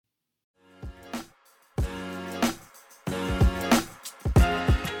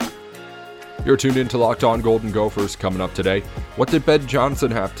You're tuned in to Locked On Golden Gophers. Coming up today, what did Ben Johnson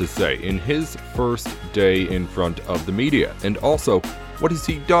have to say in his first day in front of the media? And also, what has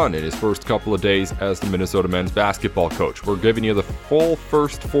he done in his first couple of days as the Minnesota men's basketball coach? We're giving you the full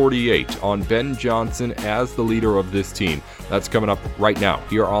first 48 on Ben Johnson as the leader of this team. That's coming up right now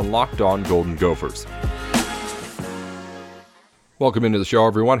here on Locked On Golden Gophers. Welcome into the show,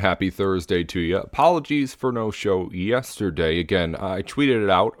 everyone. Happy Thursday to you. Apologies for no show yesterday. Again, I tweeted it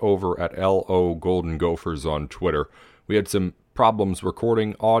out over at LO Golden Gophers on Twitter. We had some problems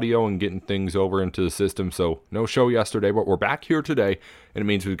recording audio and getting things over into the system, so no show yesterday, but we're back here today, and it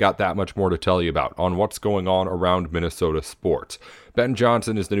means we've got that much more to tell you about on what's going on around Minnesota sports. Ben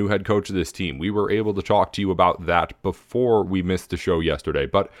Johnson is the new head coach of this team. We were able to talk to you about that before we missed the show yesterday,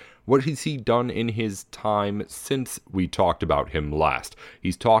 but what has he done in his time since we talked about him last?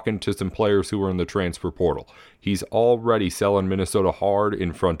 He's talking to some players who are in the transfer portal. He's already selling Minnesota hard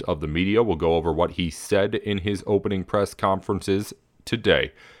in front of the media. We'll go over what he said in his opening press conferences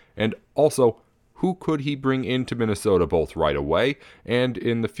today. And also, who could he bring into Minnesota both right away and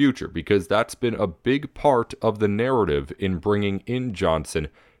in the future? Because that's been a big part of the narrative in bringing in Johnson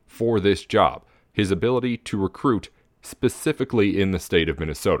for this job. His ability to recruit specifically in the state of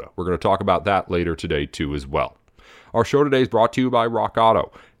Minnesota. We're going to talk about that later today too as well. Our show today is brought to you by Rock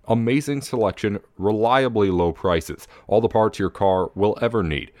Auto. Amazing selection, reliably low prices, all the parts your car will ever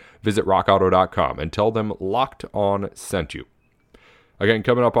need. Visit rockauto.com and tell them Locked On sent you. Again,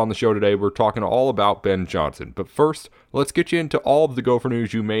 coming up on the show today, we're talking all about Ben Johnson. But first, let's get you into all of the Gopher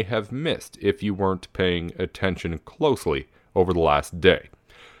news you may have missed if you weren't paying attention closely over the last day.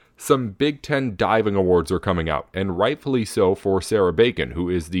 Some Big Ten diving awards are coming out, and rightfully so for Sarah Bacon, who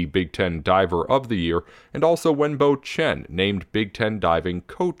is the Big Ten Diver of the Year, and also Wenbo Chen, named Big Ten Diving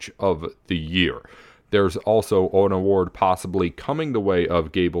Coach of the Year. There's also an award possibly coming the way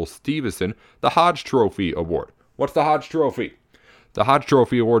of Gable Steveson, the Hodge Trophy Award. What's the Hodge Trophy? The Hodge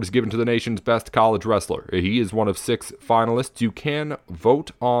Trophy Award is given to the nation's best college wrestler. He is one of 6 finalists. You can vote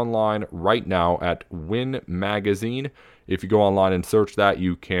online right now at Win Magazine. If you go online and search that,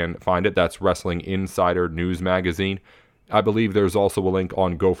 you can find it. That's Wrestling Insider News Magazine. I believe there's also a link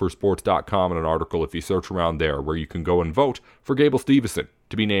on gophersports.com and an article if you search around there where you can go and vote for Gable Steveson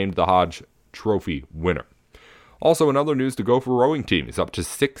to be named the Hodge Trophy winner. Also, in other news, the Gopher rowing team is up to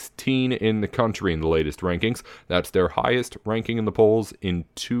 16 in the country in the latest rankings. That's their highest ranking in the polls in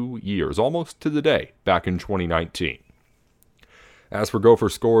 2 years, almost to the day, back in 2019. As for Gopher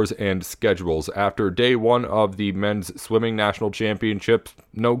scores and schedules, after day 1 of the men's swimming national championships,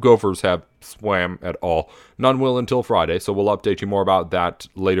 no Gophers have swam at all. None will until Friday, so we'll update you more about that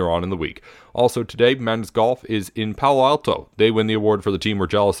later on in the week. Also today, men's golf is in Palo Alto. They win the award for the team we're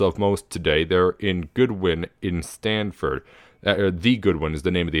jealous of most today. They're in Goodwin in Stanford. The Goodwin is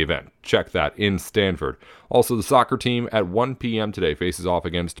the name of the event. Check that, in Stanford. Also, the soccer team at 1 p.m. today faces off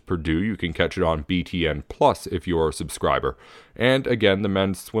against Purdue. You can catch it on BTN Plus if you're a subscriber. And again, the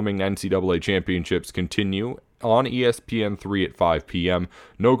men's swimming NCAA championships continue on ESPN3 at 5 p.m.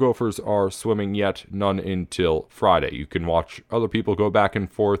 No Gophers are swimming yet, none until Friday. You can watch other people go back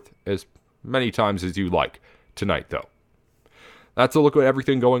and forth as many times as you like. Tonight, though. That's a look at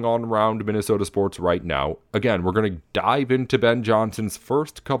everything going on around Minnesota sports right now. Again, we're going to dive into Ben Johnson's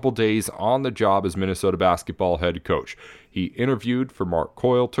first couple days on the job as Minnesota basketball head coach. He interviewed for Mark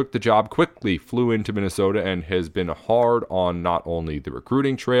Coyle, took the job quickly, flew into Minnesota, and has been hard on not only the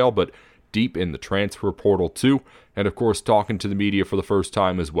recruiting trail, but deep in the transfer portal too, and of course talking to the media for the first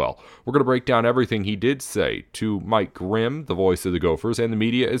time as well. We're going to break down everything he did say to Mike Grimm, the voice of the Gophers, and the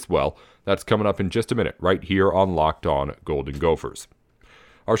media as well. That's coming up in just a minute, right here on Locked On Golden Gophers.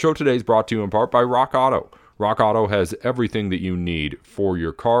 Our show today is brought to you in part by Rock Auto. Rock Auto has everything that you need for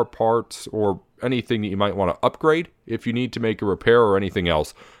your car parts or anything that you might want to upgrade. If you need to make a repair or anything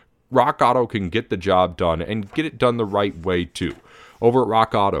else, Rock Auto can get the job done and get it done the right way too. Over at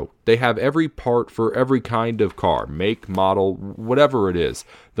Rock Auto, they have every part for every kind of car, make, model, whatever it is.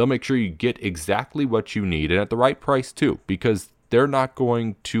 They'll make sure you get exactly what you need and at the right price too, because they're not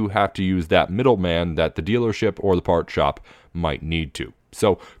going to have to use that middleman that the dealership or the part shop might need to.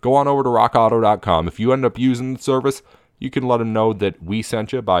 So go on over to rockauto.com. If you end up using the service, you can let them know that we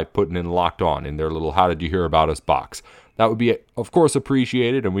sent you by putting in Locked On in their little How Did You Hear About Us box. That would be, of course,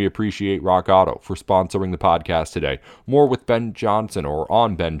 appreciated, and we appreciate Rock Auto for sponsoring the podcast today. More with Ben Johnson, or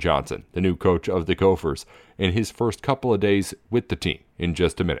on Ben Johnson, the new coach of the Gophers, in his first couple of days with the team in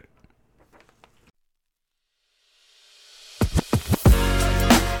just a minute.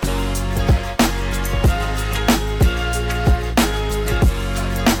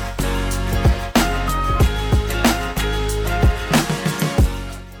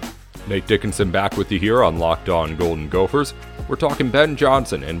 Nate Dickinson back with you here on Locked On Golden Gophers. We're talking Ben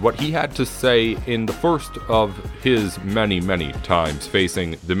Johnson and what he had to say in the first of his many, many times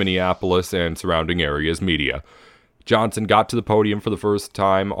facing the Minneapolis and surrounding areas media. Johnson got to the podium for the first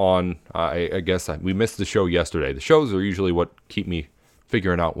time on, I guess we missed the show yesterday. The shows are usually what keep me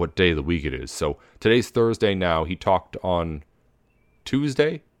figuring out what day of the week it is. So today's Thursday now. He talked on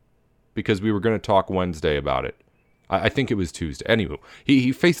Tuesday because we were going to talk Wednesday about it. I think it was Tuesday. Anyway,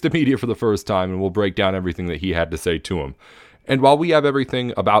 he faced the media for the first time, and we'll break down everything that he had to say to him. And while we have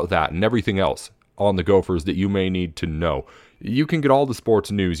everything about that and everything else on the Gophers that you may need to know, you can get all the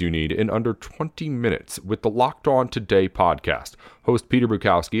sports news you need in under 20 minutes with the Locked On Today podcast. Host Peter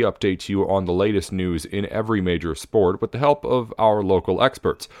Bukowski updates you on the latest news in every major sport with the help of our local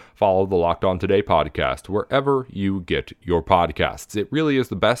experts. Follow the Locked On Today podcast wherever you get your podcasts. It really is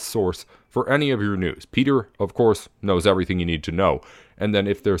the best source for any of your news. Peter, of course, knows everything you need to know. And then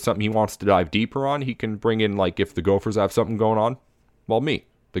if there's something he wants to dive deeper on, he can bring in, like, if the Gophers have something going on, well, me,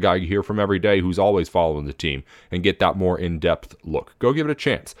 the guy you hear from every day who's always following the team, and get that more in-depth look. Go give it a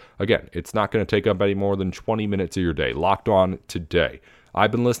chance. Again, it's not going to take up any more than 20 minutes of your day. Locked On Today.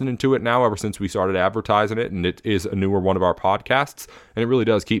 I've been listening to it now ever since we started advertising it, and it is a newer one of our podcasts, and it really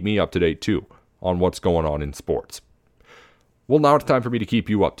does keep me up to date, too, on what's going on in sports. Well, now it's time for me to keep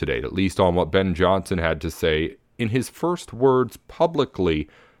you up to date, at least on what Ben Johnson had to say in his first words publicly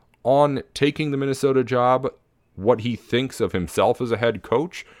on taking the Minnesota job, what he thinks of himself as a head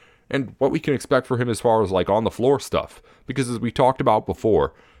coach, and what we can expect for him as far as like on the floor stuff. Because as we talked about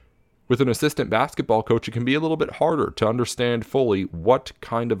before, with an assistant basketball coach, it can be a little bit harder to understand fully what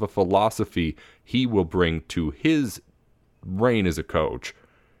kind of a philosophy he will bring to his reign as a coach.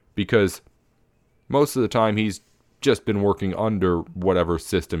 Because most of the time he's just been working under whatever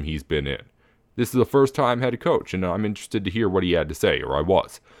system he's been in. This is the first time head coach, and I'm interested to hear what he had to say, or I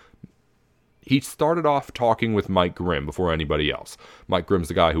was. He started off talking with Mike Grimm before anybody else. Mike Grimm's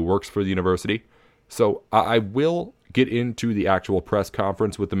the guy who works for the university. So I will get into the actual press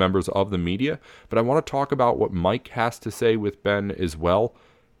conference with the members of the media, but I want to talk about what Mike has to say with Ben as well,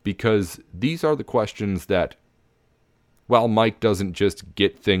 because these are the questions that, while Mike doesn't just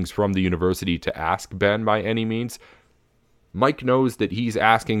get things from the university to ask Ben by any means, Mike knows that he's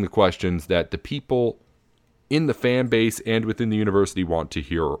asking the questions that the people in the fan base and within the university want to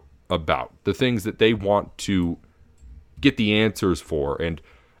hear about, the things that they want to get the answers for. And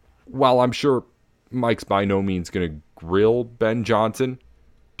while I'm sure Mike's by no means going to grill Ben Johnson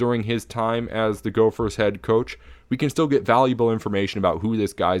during his time as the Gophers head coach, we can still get valuable information about who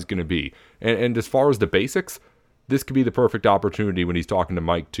this guy's going to be. And as far as the basics, this could be the perfect opportunity when he's talking to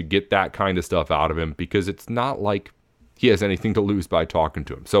Mike to get that kind of stuff out of him, because it's not like he has anything to lose by talking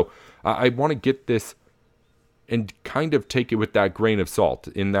to him. So I want to get this and kind of take it with that grain of salt,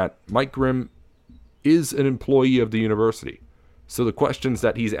 in that Mike Grimm is an employee of the university. So the questions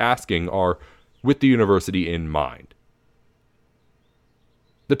that he's asking are with the university in mind.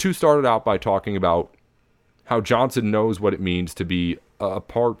 The two started out by talking about how Johnson knows what it means to be a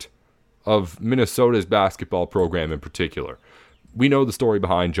part of Minnesota's basketball program in particular. We know the story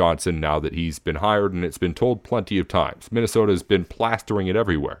behind Johnson now that he's been hired, and it's been told plenty of times. Minnesota's been plastering it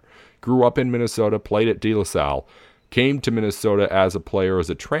everywhere. Grew up in Minnesota, played at De La Salle, came to Minnesota as a player, as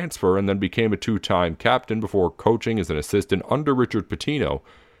a transfer, and then became a two-time captain before coaching as an assistant under Richard Pitino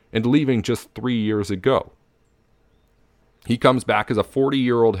and leaving just 3 years ago. He comes back as a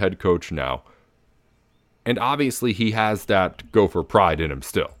 40-year-old head coach now, and obviously he has that Gopher pride in him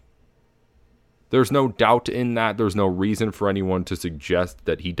still. There's no doubt in that. There's no reason for anyone to suggest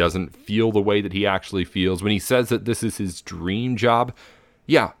that he doesn't feel the way that he actually feels. When he says that this is his dream job,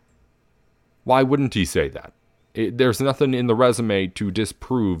 yeah, why wouldn't he say that? There's nothing in the resume to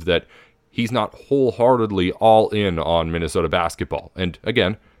disprove that he's not wholeheartedly all in on Minnesota basketball. And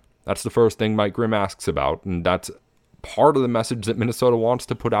again, that's the first thing Mike Grimm asks about, and that's part of the message that Minnesota wants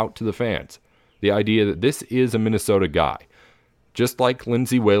to put out to the fans. The idea that this is a Minnesota guy. Just like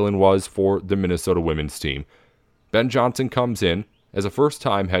Lindsay Whalen was for the Minnesota women's team, Ben Johnson comes in as a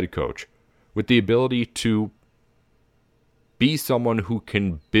first-time head coach with the ability to be someone who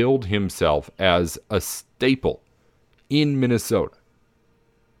can build himself as a staple in Minnesota.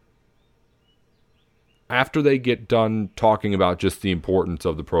 After they get done talking about just the importance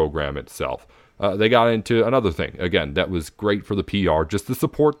of the program itself, they got into another thing, again, that was great for the PR, just the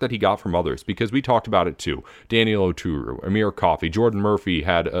support that he got from others, because we talked about it too. Daniel Oturu, Amir Coffey, Jordan Murphy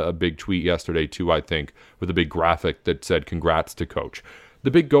had a big tweet yesterday too, I think, with a big graphic that said, "Congrats to Coach."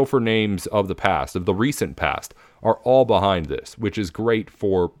 The big Gopher names of the past, of the recent past, are all behind this, which is great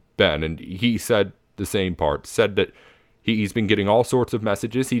for Ben, and he said the same part, said that He's been getting all sorts of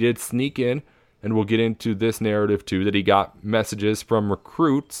messages. He did sneak in, and we'll get into this narrative too, that he got messages from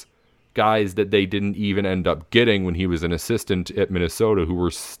recruits, guys that they didn't even end up getting when he was an assistant at Minnesota, who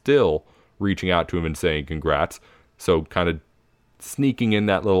were still reaching out to him and saying congrats. So kind of sneaking in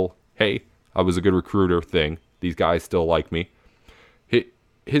that little, hey, I was a good recruiter thing. These guys still like me.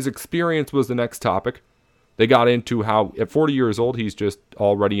 His experience was the next topic. They got into how at 40 years old, he's just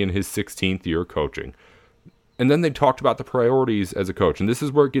already in his 16th year coaching. And then they talked about the priorities as a coach. And this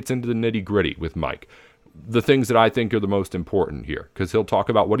is where it gets into the nitty gritty with Mike. The things that I think are the most important here, because he'll talk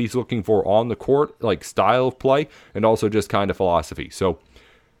about what he's looking for on the court, like style of play, and also just kind of philosophy. So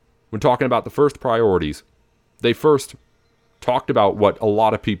when talking about the first priorities, they first talked about what a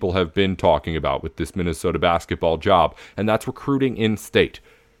lot of people have been talking about with this Minnesota basketball job, and that's recruiting in state.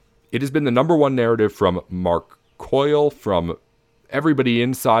 It has been the number one narrative from Mark Coyle, from everybody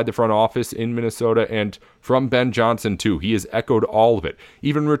inside the front office in Minnesota, and from Ben Johnson too. He has echoed all of it.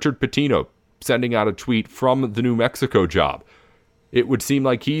 Even Richard Pitino sending out a tweet from the New Mexico job. It would seem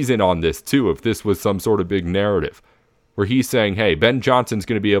like he's in on this too, if this was some sort of big narrative, where he's saying, hey, Ben Johnson's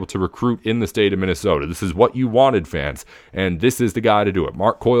going to be able to recruit in the state of Minnesota. This is what you wanted, fans, and this is the guy to do it.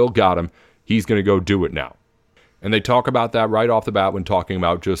 Mark Coyle got him. He's going to go do it now. And they talk about that right off the bat when talking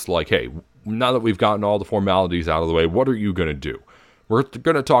about just like, hey, now that we've gotten all the formalities out of the way, what are you going to do? We're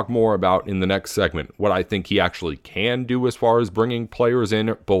going to talk more about in the next segment what I think he actually can do as far as bringing players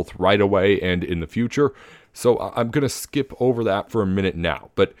in both right away and in the future. So I'm going to skip over that for a minute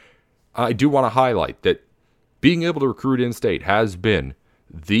now. But I do want to highlight that being able to recruit in-state has been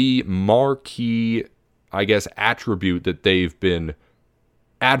the marquee, I guess, attribute that they've been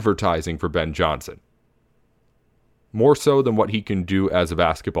advertising for Ben Johnson. More so than what he can do as a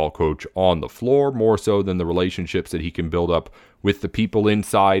basketball coach on the floor, more so than the relationships that he can build up with the people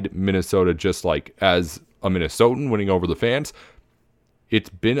inside Minnesota, just like as a Minnesotan winning over the fans. It's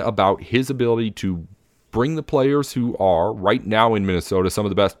been about his ability to bring the players who are right now in Minnesota, some of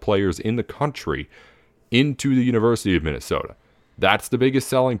the best players in the country, into the University of Minnesota. That's the biggest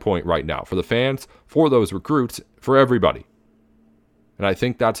selling point right now for the fans, for those recruits, for everybody. And I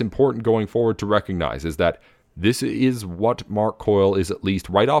think that's important going forward to recognize, is that this is what Mark Coyle is at least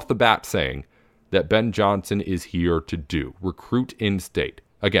right off the bat saying that Ben Johnson is here to do. Recruit in-state.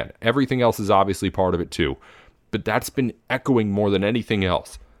 Again, everything else is obviously part of it too, but that's been echoing more than anything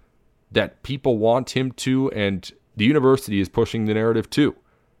else. That people want him to, and the university is pushing the narrative too,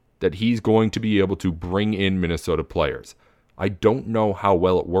 that he's going to be able to bring in Minnesota players. I don't know how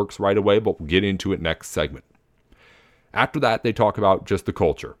well it works right away, but we'll get into it next segment. After that, they talk about just the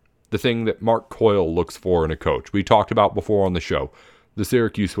culture. The thing that Mark Coyle looks for in a coach. We talked about before on the show. The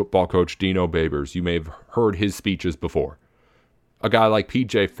Syracuse football coach, Dino Babers. You may have heard his speeches before. A guy like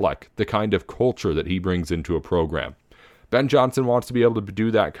PJ Fleck, the kind of culture that he brings into a program. Ben Johnson wants to be able to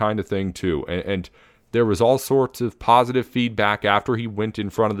do that kind of thing too. And there was all sorts of positive feedback after he went in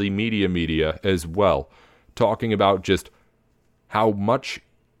front of the media as well, talking about just how much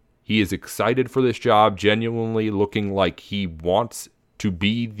he is excited for this job, genuinely looking like he wants to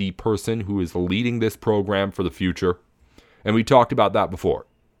be the person who is leading this program for the future. And we talked about that before.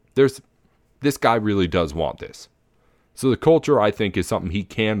 This guy really does want this. So the culture, I think, is something he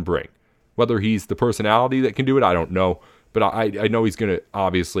can bring. Whether he's the personality that can do it, I don't know. But I know he's going to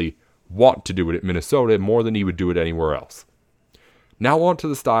obviously want to do it at Minnesota more than he would do it anywhere else. Now on to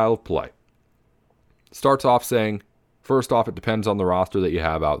the style of play. Starts off saying, first off, it depends on the roster that you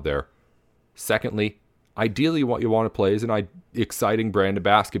have out there. Secondly, ideally what you want to play is an exciting brand of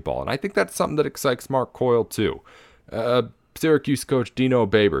basketball. And I think that's something that excites Mark Coyle too. Syracuse coach Dino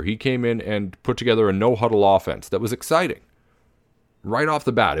Babers, he came in and put together a no-huddle offense that was exciting. Right off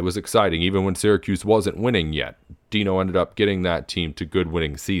the bat, it was exciting, even when Syracuse wasn't winning yet. Dino ended up getting that team to good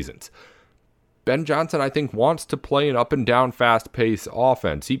winning seasons. Ben Johnson, I think, wants to play an up-and-down, fast-paced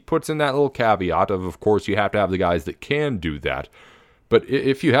offense. He puts in that little caveat of course, you have to have the guys that can do that. But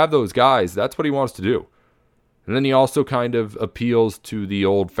if you have those guys, that's what he wants to do. And then he also kind of appeals to the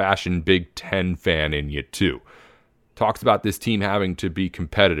old-fashioned Big Ten fan in you, too. Talks about this team having to be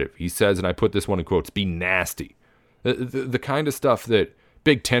competitive. He says, and I put this one in quotes, be nasty. The kind of stuff that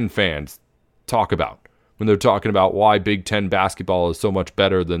Big Ten fans talk about when they're talking about why Big Ten basketball is so much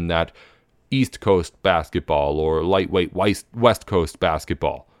better than that East Coast basketball or lightweight West Coast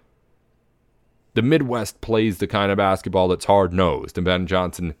basketball. The Midwest plays the kind of basketball that's hard-nosed, and Ben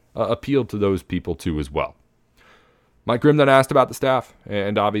Johnson appealed to those people too as well. Mike Grimm then asked about the staff,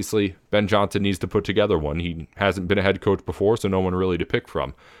 and obviously Ben Johnson needs to put together one. He hasn't been a head coach before, so no one really to pick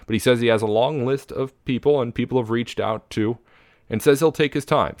from. But he says he has a long list of people, and people have reached out to, and says he'll take his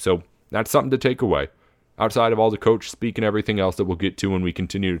time. So that's something to take away. outside of all the coach speak and everything else that we'll get to when we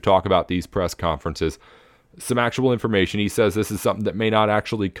continue to talk about these press conferences, some actual information. He says this is something that may not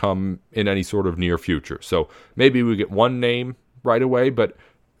actually come in any sort of near future. So maybe we get one name right away, but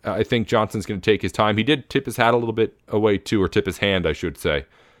I think Johnson's going to take his time. He did tip his hat a little bit away too, or tip his hand, I should say.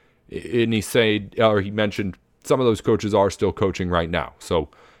 And he mentioned some of those coaches are still coaching right now. So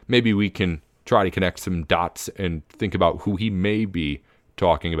maybe we can try to connect some dots and think about who he may be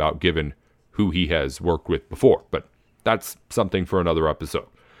talking about given who he has worked with before. But that's something for another episode.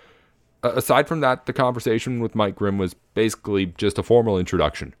 Aside from that, the conversation with Mike Grimm was basically just a formal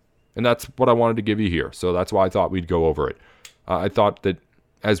introduction. And that's what I wanted to give you here. So that's why I thought we'd go over it. I thought that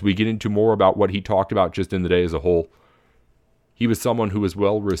as we get into more about what he talked about just in the day as a whole, he was someone who was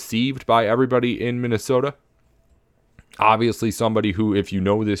well received by everybody in Minnesota. Obviously somebody who, if you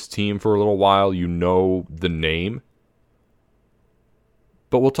know this team for a little while, you know the name.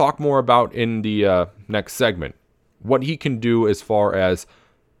 But we'll talk more about in the next segment what he can do as far as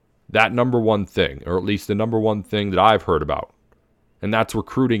that number one thing, or at least the number one thing that I've heard about, and that's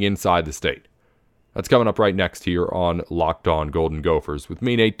recruiting inside the state. That's coming up right next here on Locked On Golden Gophers with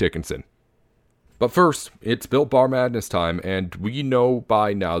me, Nate Dickinson. But first, it's Built Bar Madness time, and we know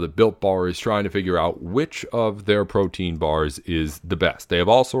by now that Built Bar is trying to figure out which of their protein bars is the best. They have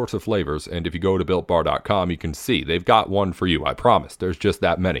all sorts of flavors, and if you go to BuiltBar.com, you can see they've got one for you, I promise. There's just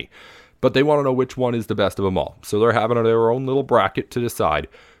that many. But they want to know which one is the best of them all. So they're having their own little bracket to decide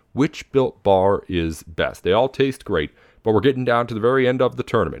which Built Bar is best. They all taste great, but we're getting down to the very end of the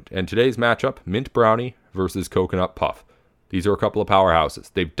tournament, and today's matchup, Mint Brownie versus Coconut Puff. These are a couple of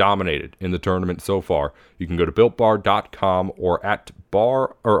powerhouses. They've dominated in the tournament so far. You can go to BuiltBar.com or at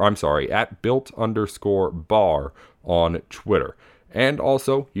Built_Bar on Twitter. And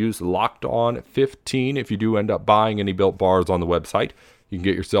also use LockedOn15 if you do end up buying any Built Bars on the website. You can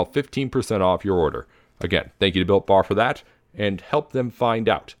get yourself 15% off your order. Again, thank you to Built Bar for that, and help them find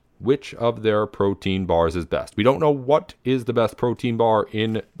out which of their protein bars is best. We don't know what is the best protein bar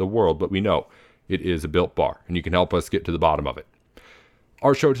in the world, but we know it is a Built Bar, and you can help us get to the bottom of it.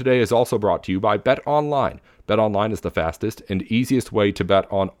 Our show today is also brought to you by BetOnline. BetOnline is the fastest and easiest way to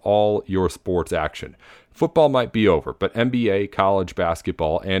bet on all your sports action. Football might be over, but NBA, college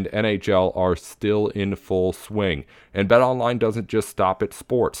basketball, and NHL are still in full swing. And BetOnline doesn't just stop at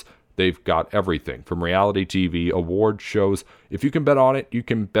sports. They've got everything from reality TV, award shows. If you can bet on it, you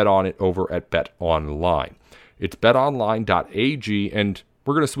can bet on it over at BetOnline. It's betonline.ag, and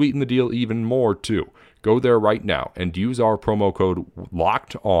we're going to sweeten the deal even more, too. Go there right now and use our promo code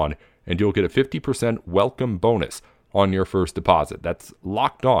LOCKEDON, and you'll get a 50% welcome bonus on your first deposit. That's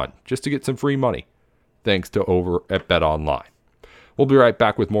locked on, just to get some free money, thanks to over at BetOnline. We'll be right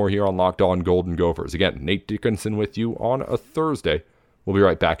back with more here on Locked On Golden Gophers. Again, Nate Dickinson with you on a Thursday. We'll be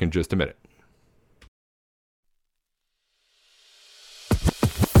right back in just a minute.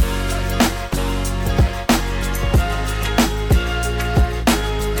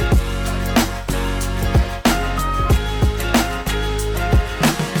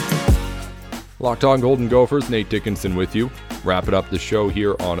 Locked On Golden Gophers, Nate Dickinson with you. Wrapping up the show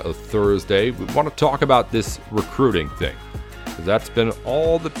here on a Thursday. We want to talk about this recruiting thing, because that's been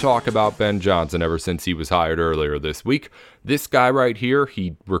all the talk about Ben Johnson ever since he was hired earlier this week. This guy right here,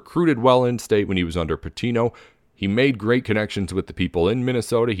 he recruited well in state when he was under Pitino. He made great connections with the people in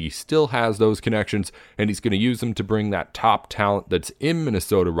Minnesota. He still has those connections, and he's going to use them to bring that top talent that's in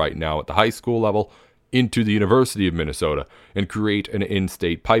Minnesota right now at the high school level into the University of Minnesota and create an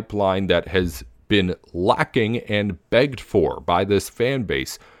in-state pipeline that has been lacking and begged for by this fan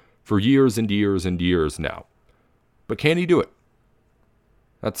base for years and years and years now. But can he do it?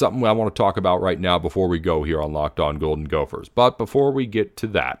 That's something I want to talk about right now before we go here on Locked On Golden Gophers. But before we get to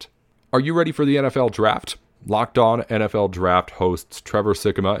that, are you ready for the NFL Draft? Locked On NFL Draft hosts Trevor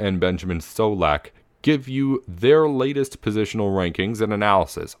Sikkema and Benjamin Solak give you their latest positional rankings and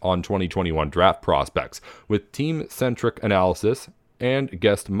analysis on 2021 draft prospects with team-centric analysis and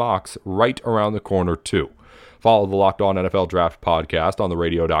guest mocks right around the corner too. Follow the Locked On NFL Draft podcast on the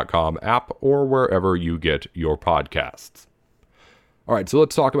radio.com app or wherever you get your podcasts. All right, so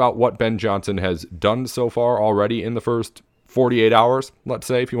let's talk about what Ben Johnson has done so far already in the first 48 hours, let's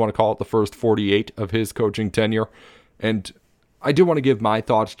say, if you want to call it the first 48 of his coaching tenure. And I do want to give my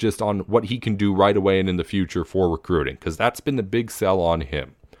thoughts just on what he can do right away and in the future for recruiting, because that's been the big sell on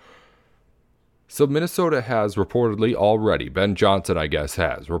him. So Minnesota has reportedly already, Ben Johnson I guess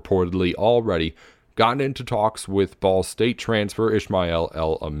has reportedly already gotten into talks with Ball State transfer Ishmael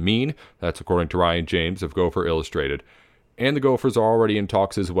El-Amin. That's according to Ryan James of Gopher Illustrated. And the Gophers are already in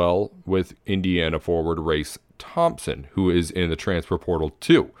talks as well with Indiana forward Race Thompson, who is in the transfer portal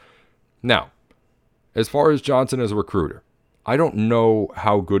too. Now, As far as Johnson as a recruiter, I don't know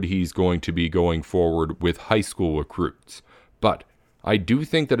how good he's going to be going forward with high school recruits, but I do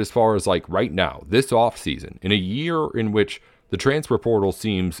think that as far as like right now, this offseason, in a year in which the transfer portal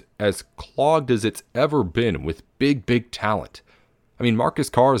seems as clogged as it's ever been with big talent. I mean, Marcus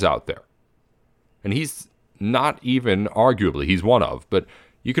Carr's out there. And he's not even, arguably, he's one of, but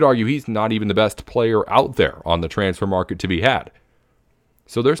you could argue he's not even the best player out there on the transfer market to be had.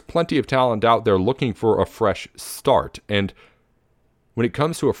 So there's plenty of talent out there looking for a fresh start. And when it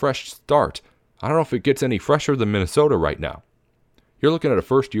comes to a fresh start, I don't know if it gets any fresher than Minnesota right now. You're looking at a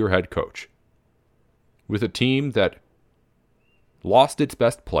first-year head coach with a team that lost its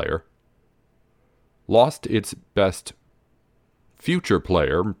best player, lost its best future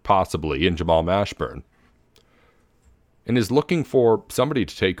player, possibly, in Jamal Mashburn, and is looking for somebody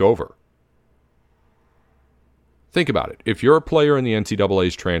to take over. Think about it. If you're a player in the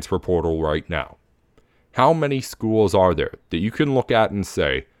NCAA's transfer portal right now, how many schools are there that you can look at and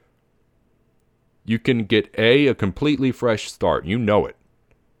say, you can get a completely fresh start? You know it.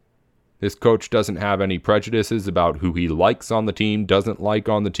 This coach doesn't have any prejudices about who he likes on the team, doesn't like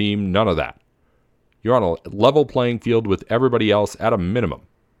on the team, none of that. You're on a level playing field with everybody else at a minimum.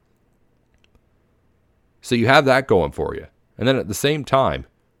 So you have that going for you. And then at the same time,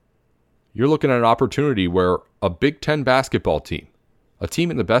 you're looking at an opportunity where a Big Ten basketball team, a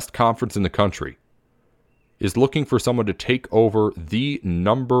team in the best conference in the country, is looking for someone to take over the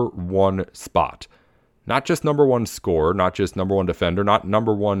number one spot. Not just number one scorer, not just number one defender, not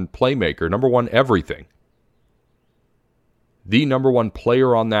number one playmaker, number one everything. The number one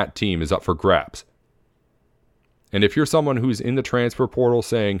player on that team is up for grabs. And if you're someone who's in the transfer portal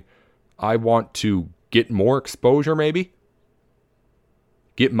saying, I want to get more exposure maybe,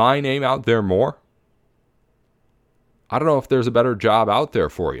 get my name out there more, I don't know if there's a better job out there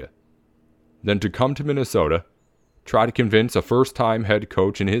for you than to come to Minnesota, try to convince a first-time head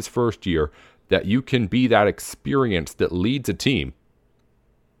coach in his first year that you can be that experience that leads a team,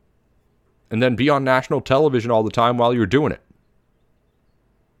 and then be on national television all the time while you're doing it.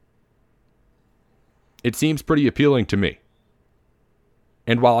 It seems pretty appealing to me.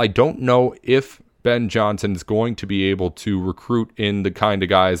 And while I don't know if Ben Johnson's going to be able to recruit in the kind of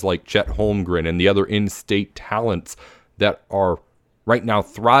guys like Chet Holmgren and the other in-state talents that are right now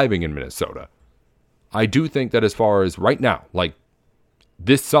thriving in Minnesota, I do think that as far as right now, like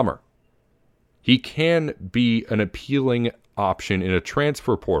this summer, he can be an appealing option in a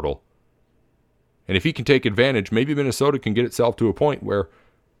transfer portal. And if he can take advantage, maybe Minnesota can get itself to a point where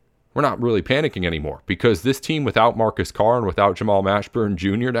we're not really panicking anymore. Because this team without Marcus Carr and without Jamal Mashburn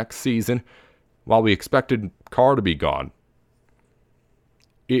Jr. next season, while we expected Carr to be gone,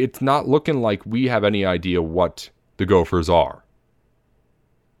 it's not looking like we have any idea what the Gophers are.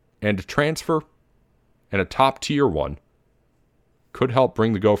 And a transfer, and a top-tier one, could help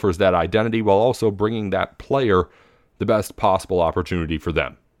bring the Gophers that identity while also bringing that player the best possible opportunity for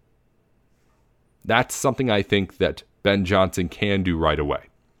them. That's something I think that Ben Johnson can do right away.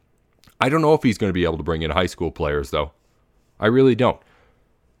 I don't know if he's going to be able to bring in high school players, though. I really don't.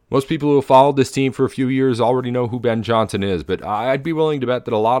 Most people who have followed this team for a few years already know who Ben Johnson is, but I'd be willing to bet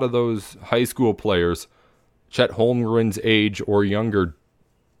that a lot of those high school players, Chet Holmgren's age or younger,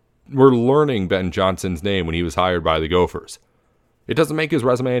 were learning Ben Johnson's name when he was hired by the Gophers. It doesn't make his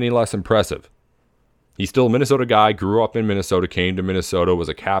resume any less impressive. He's still a Minnesota guy, grew up in Minnesota, came to Minnesota, was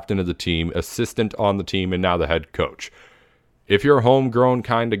a captain of the team, assistant on the team, and now the head coach. If you're a homegrown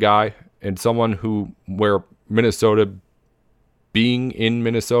kind of guy and someone where Minnesota, being in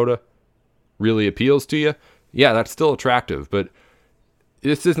Minnesota, really appeals to you, yeah, that's still attractive. But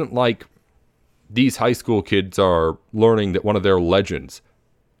this isn't like these high school kids are learning that one of their legends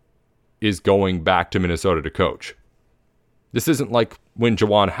is going back to Minnesota to coach. This isn't like when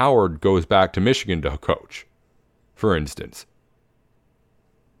Juwan Howard goes back to Michigan to coach, for instance.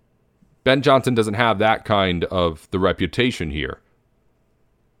 Ben Johnson doesn't have that kind of the reputation here.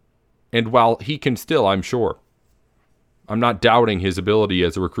 And while he can still, I'm sure, I'm not doubting his ability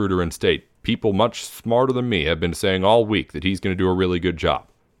as a recruiter in state. People much smarter than me have been saying all week that he's going to do a really good job.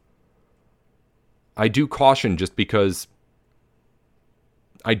 I do caution just because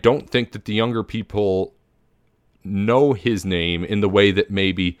I don't think that the younger people know his name in the way that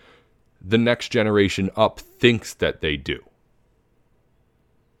maybe the next generation up thinks that they do.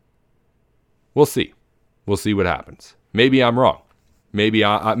 We'll see. We'll see what happens. Maybe I'm wrong. Maybe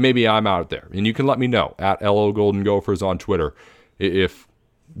I'm out there. And you can let me know at LO Golden Gophers on Twitter if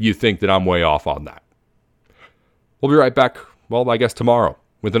you think that I'm way off on that. We'll be right back, well, I guess tomorrow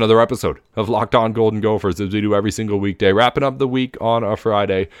with another episode of Locked On Golden Gophers, as we do every single weekday. Wrapping up the week on a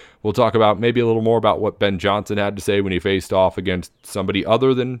Friday, we'll talk about maybe a little more about what Ben Johnson had to say when he faced off against somebody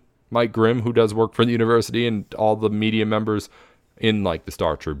other than Mike Grimm, who does work for the university, and all the media members in like the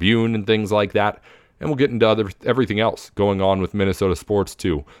Star Tribune and things like that. And we'll get into everything else going on with Minnesota sports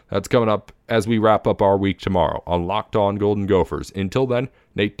too. That's coming up as we wrap up our week tomorrow on Locked On Golden Gophers. Until then,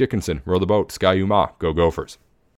 Nate Dickinson, row the boat, Ski-U-Mah, go Gophers.